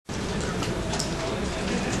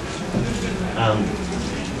And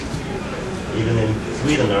even in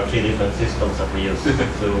Sweden, there are 3 different systems that we use,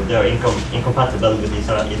 so they are incompatible with each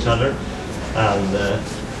other. And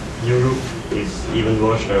Europe is even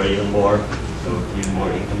worse, there are even more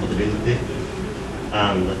incompatibility.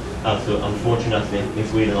 And also, unfortunately, in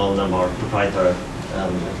Sweden, all of them are proprietary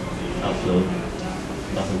and also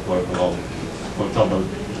doesn't work on all, for example,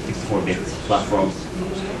 64-bit platforms.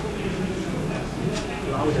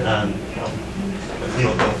 And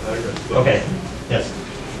okay, yes.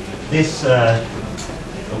 This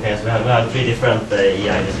okay, so we have 3 different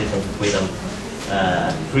EID systems in Sweden.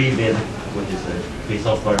 Fribid, which is a free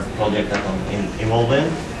software project that I'm involved in.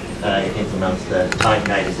 It implements the bank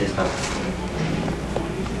ID system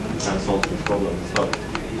and solves this problem as well.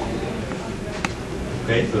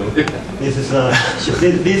 Okay, so this is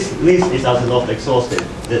this list is also not exhaustive.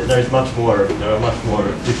 There are much more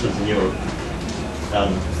systems in Europe,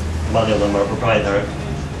 and many of them are proprietary.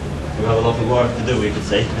 We have a lot of work to do, we could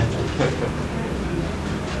say.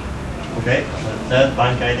 Okay, third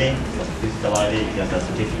bank ID, physical ID, just a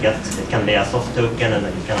certificate. It can be a soft token and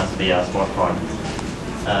it can also be a smart card.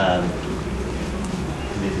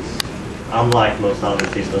 This is unlike most other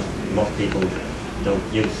systems. Most people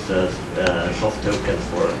don't use soft tokens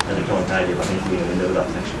for electronic ID, but in Sweden we do that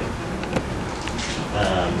actually.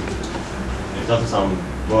 There's also some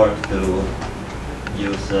work to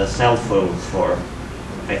use cell phones for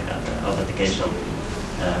authentication.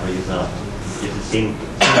 We use a SIM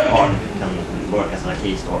card can work as a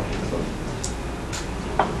key store.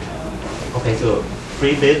 Okay, so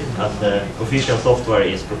Fribid, as the official software,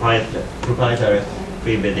 is proprietary.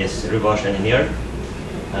 Fribid is reverse engineered.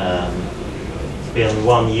 It's been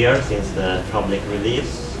 1 year since the public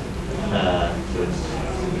release, so it's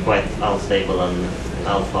quite unstable and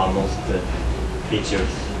alpha. Most features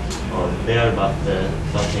are there, but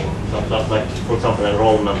some stuff like, for example,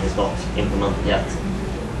 enrollment is not implemented yet.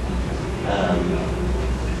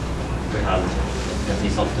 We have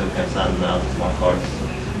soft tokens and smart cards.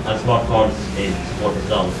 And smart cards is what is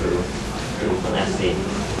done through OpenSE,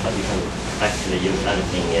 but you can actually use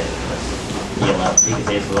anything as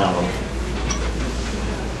PKC 11.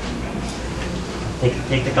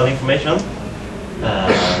 Technical information.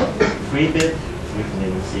 Fribid, we can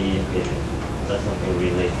even see that's something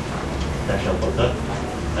really special about that.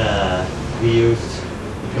 We use,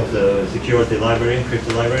 because the security library,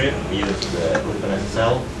 crypto library, we used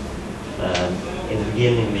OpenSSL. In the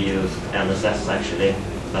beginning we used NSS actually,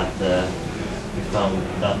 but we found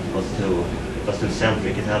that was too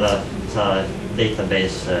centric. It had a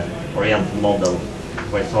database oriented model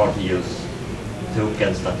where it's hard to use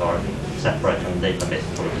tokens that are separate from the database.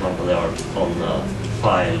 For example, they are on a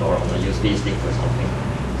file or on a USB stick or something.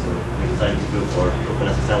 So we decided to go for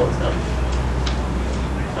OpenSSL instead.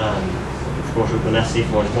 Of course, OpenSE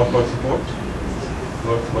for smart card support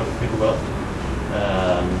works pretty well.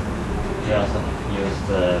 We also used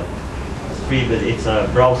Fribid. It's a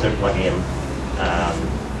browser plugin.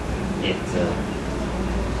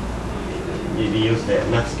 We use the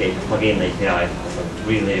Netscape plugin API. It's a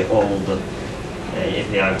really old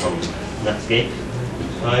API from Netscape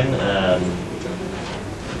time.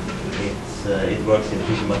 It works in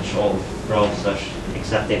pretty much all browsers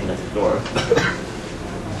except Internet Explorer.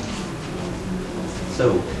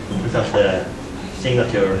 So, because the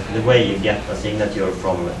signature, the way you get a signature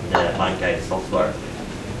from the bank ID software,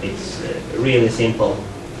 it's really simple.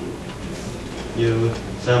 You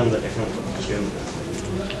send here.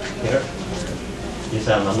 You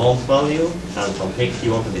send a nonce value and some text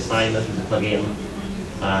you want to design it to the plugin,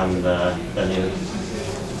 and then you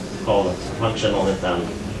call a function on it, and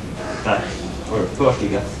first you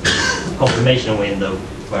get a confirmation window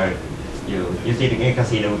where you can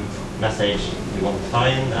see the message you want to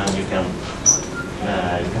sign, and you can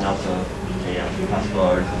also say a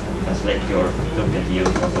password, you can select your token to use,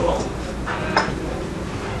 and so on.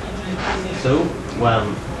 So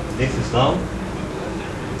when this is done,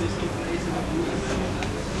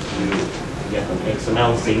 you get an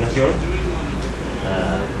XML signature. You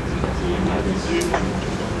can see you have this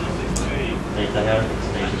data here,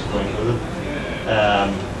 status going through.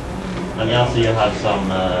 And also you have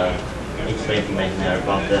some extra information here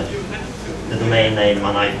about the domain name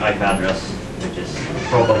and IP address, which is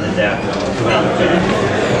probably there to prevent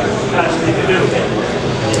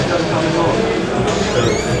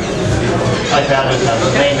IP address and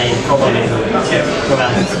domain name probably to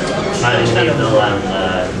prevent needle and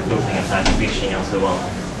spoofing attacks, phishing and so on,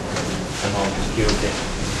 and harm to security.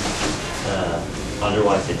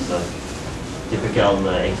 Otherwise it's a typical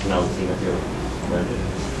XML signature with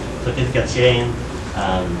certificate chain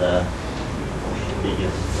and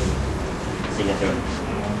biggest signature.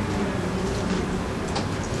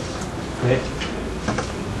 Okay.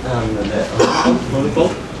 And the protocol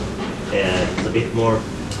is a bit more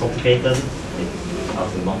complicated. It's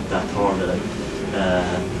also not that hard.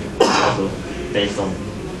 Also based on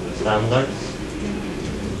standards.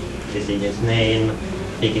 This is its name.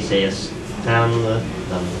 PKCS 10,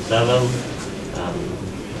 then 7,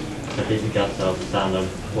 certificates of standard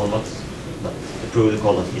formats, but the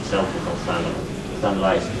protocol itself is not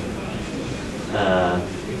standardized.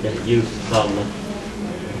 They use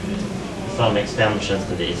some extensions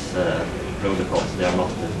to these protocols. They are not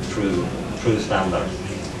the true standards,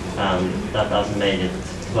 and that has made it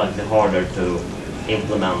slightly harder to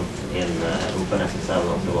implement in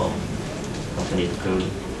OpenSSL and so on. Because we need to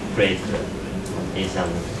create ASN.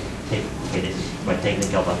 It is quite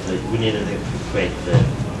technical, but we needed to create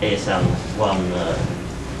ASN1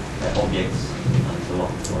 objects and so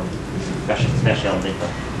on for special data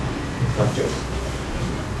structures.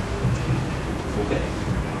 Okay.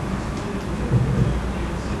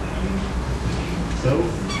 So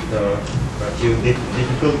there are a few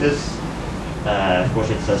difficulties. Of course,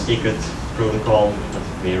 it's a secret protocol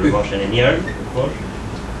that we reverse engineered, of course.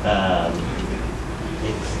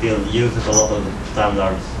 It still uses a lot of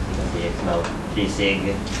standards. The XML,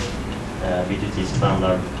 G-SIG, BGT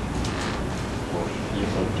standard, or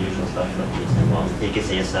usual stuff like GSM1,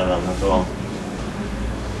 PKCS7 and so on.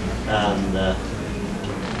 And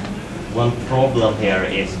one problem here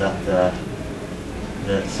is that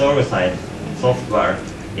the server-side software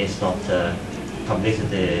is not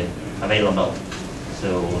publicity available.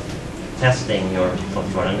 So testing your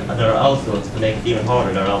software, and there are also, to make it even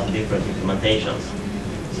harder, there are also different implementations.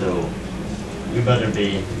 So you better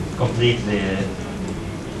be completely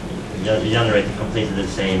generating completely the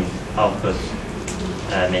same output,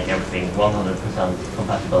 make everything 100%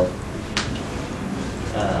 compatible.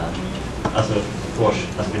 Also, of course,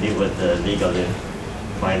 as we deal with legally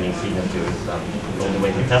finding signatures, the only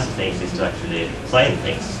way to test things is to actually sign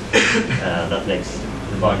things. That makes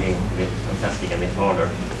debugging and testing a bit harder.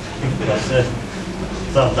 Because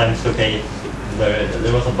sometimes, okay,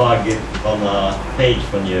 there was a bug on a page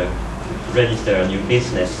when you register a new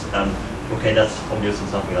business, and okay, that's obviously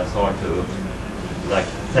something that's hard to like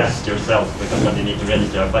test yourself, because when you need to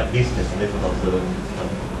register a business, and this is also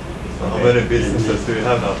how many businesses do you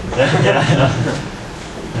have now? Yeah.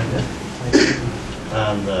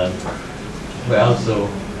 And we also,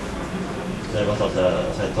 there was also,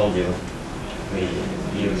 as I told you, we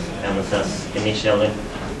used MSS initially.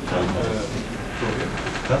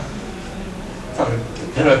 Sorry,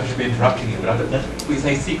 I don't know if I should be interrupting you, but we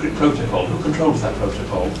say secret protocol. Who controls that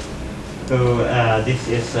protocol? So this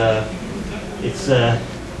is it's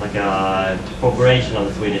like a corporation of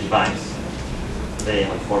the Swedish banks. They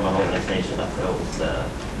have formed an organization that owns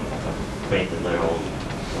created their own.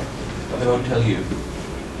 But they won't tell you.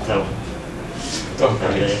 So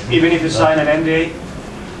Okay. Even if you sign an NDA?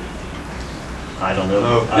 I don't know.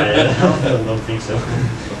 No. I don't think so.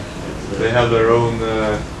 They have their own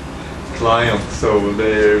client, so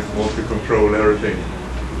they want to control everything.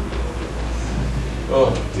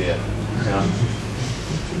 Oh dear. Yeah.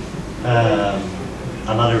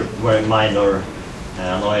 Another very minor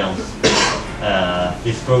annoyance.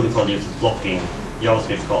 This protocol uses blocking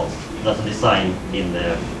JavaScript calls. That's a design in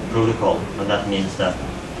the protocol, and that means that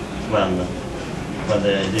when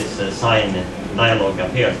this sign dialog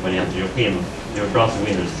appears when you enter your PIN, your browser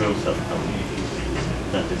window is frozen.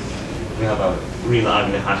 That is, we have a really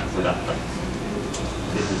ugly hack for that, but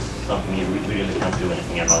this is something we really can't do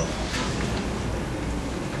anything about.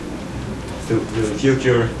 So the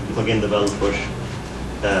future plugin developers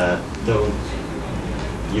don't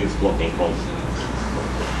use blocking calls.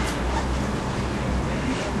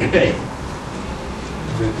 Okay.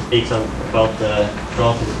 I'm going to speak some about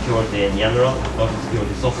browser security in general, browser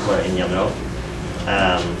security software in general,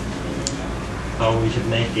 how we should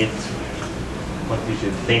make it, what we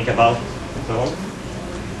should think about, and so on.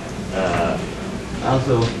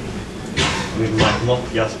 Also, we might not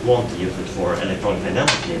just want to use it for electronic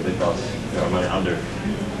identity, because there are many other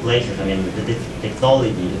places. I mean, the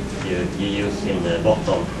technology you use in the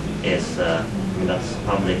bottom is that's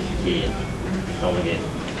public key technology,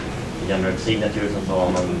 generate signatures and so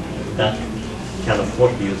on, and that can of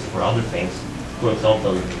course be used for other things. For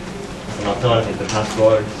example, as an alternative to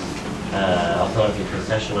passwords, alternative to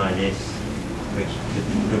session IDs, which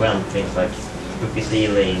could prevent things like cookie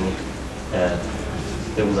stealing,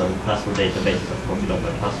 stolen password databases. Of course, you don't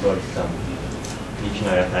have passwords,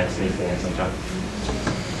 dictionary attacks, sniffing, etc.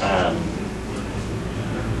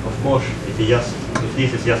 Of course, if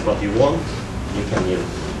this is just what you want, you can use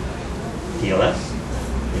TLS.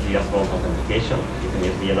 If you just want authentication, you can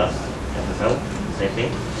use DLS, SSL, same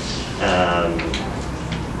thing.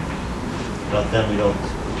 But then you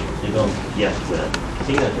don't get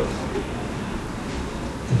signatures.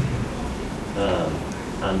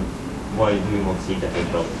 And why do you want signatures?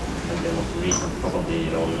 Well, maybe not the reason, probably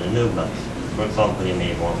you already know, but for example, you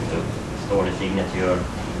may want to store the signature,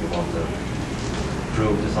 you want to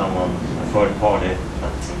prove to someone, a third party,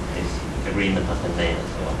 that this agreement has been made and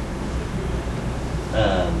so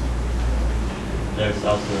on. There's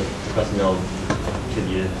also the question of, should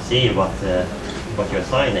you see what you're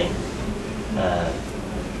signing?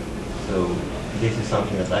 So this is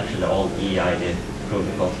something that actually all EID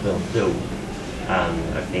protocols don't do.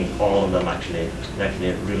 And I think all of them actually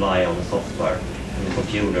rely on the software in the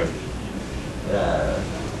computer, where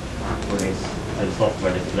the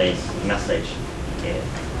software displays the message.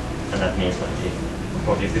 And that means that if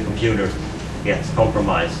the computer gets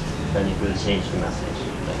compromised, then it will change the message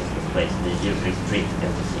that is displayed. The user is tricked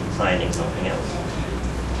into signing something else.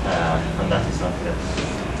 And that is something that's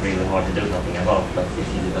really hard to do something about, but if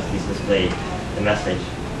you at least display the message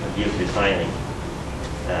that the user is signing,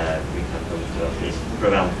 we can hope to at least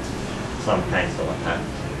prevent some kinds of attack,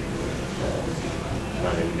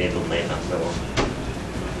 man in the middle name and so on.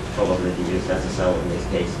 Probably the use SSL in this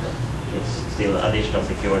case, but it's still additional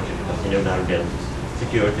security because you don't have built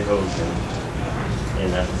security holes in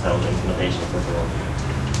SSL implementations and so on.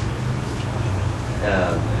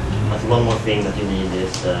 But one more thing that you need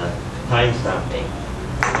is timestamping.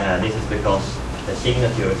 This is because the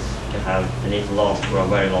signatures they need to last for a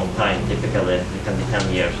very long time. Typically, it can be 10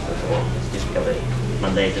 years or so on. It's typically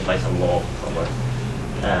mandated by some law somewhere.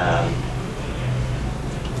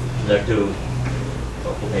 There are two.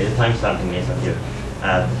 Okay, the timestamping means that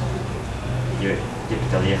you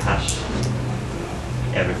typically hash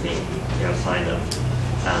everything you have signed up,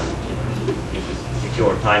 and it is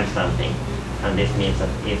secure timestamping. And this means that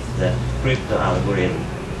if the crypto algorithm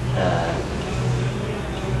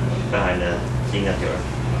behind the signature,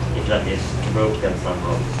 if that is broken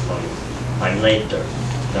somehow some time later,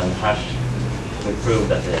 then the hash will prove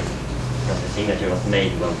that the signature was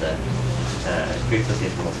made when the crypto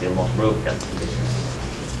system was still not broken. This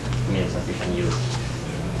means that you can use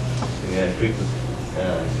crypto,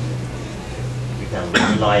 you can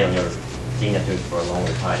rely on your signatures for a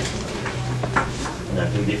longer time. And there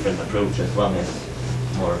are two different approaches. One is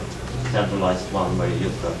more centralized one where you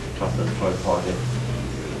use a trusted third party.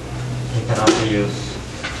 You can also use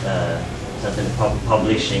essentially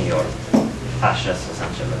publishing your hashes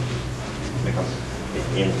essentially, because it's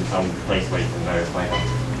in some place where you can verify that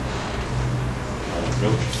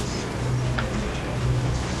approach.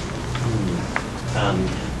 And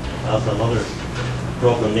also another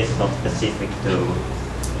problem, this is not specific to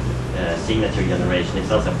signature generation,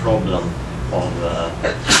 it's also a problem of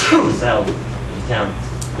itself.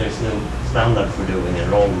 There's no standard for doing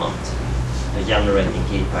enrollment. The generating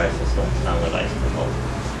key pairs is not standardized at all.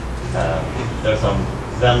 There are some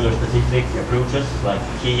vendor-specific approaches like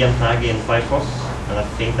key and tag in Firefox, and I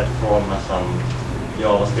think that Chrome has some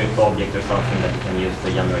JavaScript object or something that you can use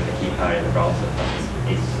to generate a key pair in the browser, but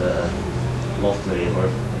it's mostly, or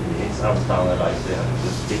it's unstandardized. You have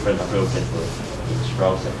just different approaches for each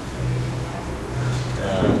browser.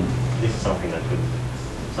 This is something that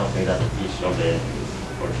each of the,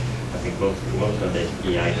 or I think most of the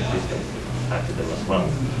EI systems have to do as well.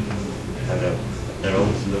 Have their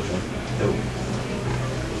own solution too.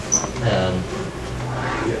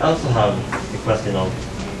 You also have the question of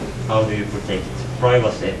how do you protect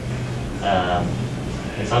privacy.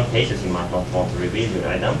 In some cases you might not want to reveal your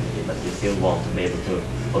identity, but you still want to be able to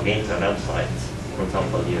log into a website. For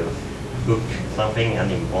example, you book something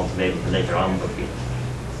and you want to be able to later unbook it.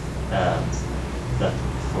 That,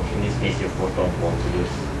 in this case, you of course don't want to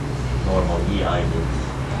use normal EID.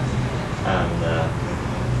 And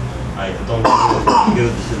I don't know a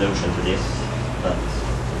good solution to this, but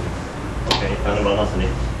okay, if anyone knows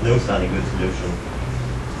any good solution, you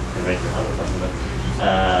can raise your hand or something. But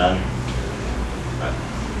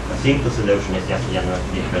a simple solution is just to generate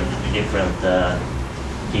different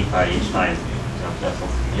key pair each time.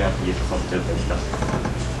 You have to use a soft token because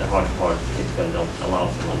the hard part typically don't allow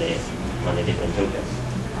so many different tokens.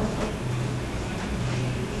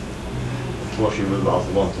 Of course, you will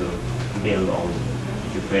also want to build on,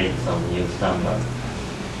 if you create some new standard,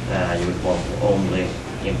 you would want to only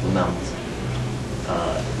implement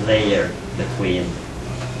a layer between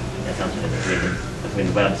the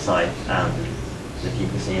website and the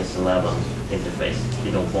PPCS11 interface.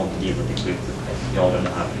 You don't want to deal with the crypto because you already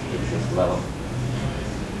have PPCS11.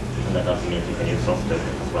 And that doesn't mean you can use soft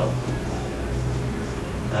tokens as well.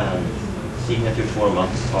 Signature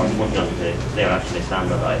formats are fortunately they are actually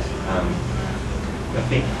standardized. I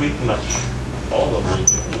think pretty much all of the,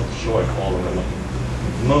 I'm not sure if all of them, but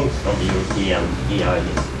most of the European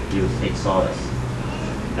EIDs use XRS.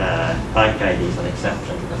 Bank ID is an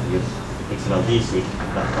exception because they use XML-DSIG,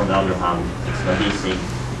 but on the other hand, XML-DSIG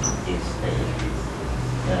is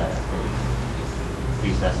a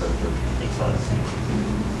predecessor to XRS.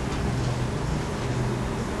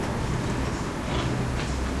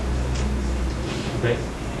 Okay.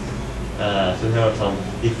 So here are some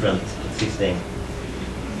different existing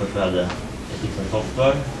different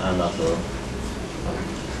software and also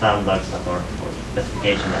standards that are, or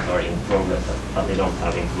specifications that are in progress, but they don't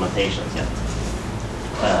have implementations yet.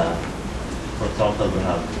 For example, we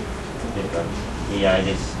have different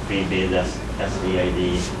EIDs, Fribid,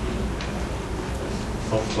 SVID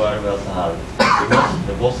software. We also have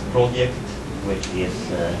the WASP project, which is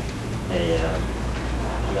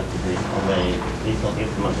it's not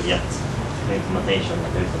implemented yet. The implementation,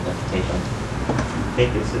 but there is a specification. I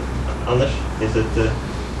think it's Anders, do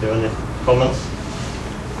you have any comments?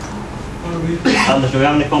 Anders, do you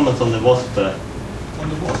have any comments on the WASP? On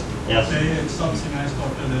the WASP? Yes. It's something I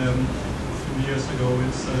started a few years ago.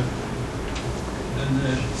 It's a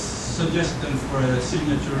suggestion for a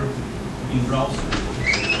signature in browser.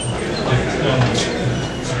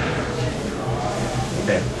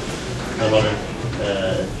 Okay. Another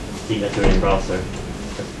signature in browser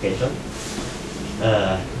specification.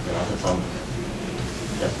 There are also some,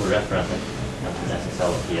 just for reference,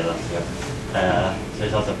 SSL and TLS here. So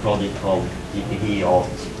there's also a project called GPG Alt.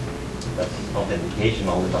 That's authentication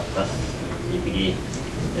only, but that's GPG.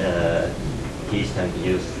 Keys can be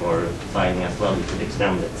used for signing as well. You could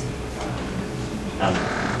extend it. And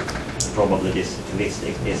probably this list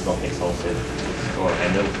is not exhaustive, or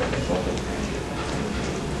I know it's not exhaustive.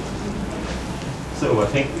 So I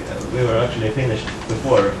think we were actually finished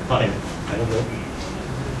before time. I don't know.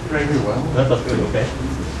 Very well. That was good, okay.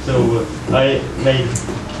 So I made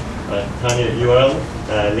a tiny URL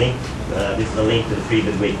link. This is a link to the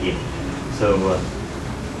Fribid wiki. So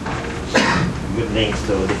with links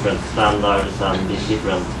to different standards and these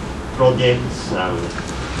different projects and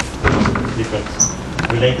different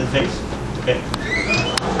related things. Okay.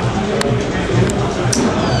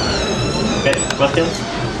 Okay, questions?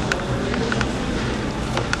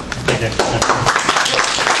 Okay.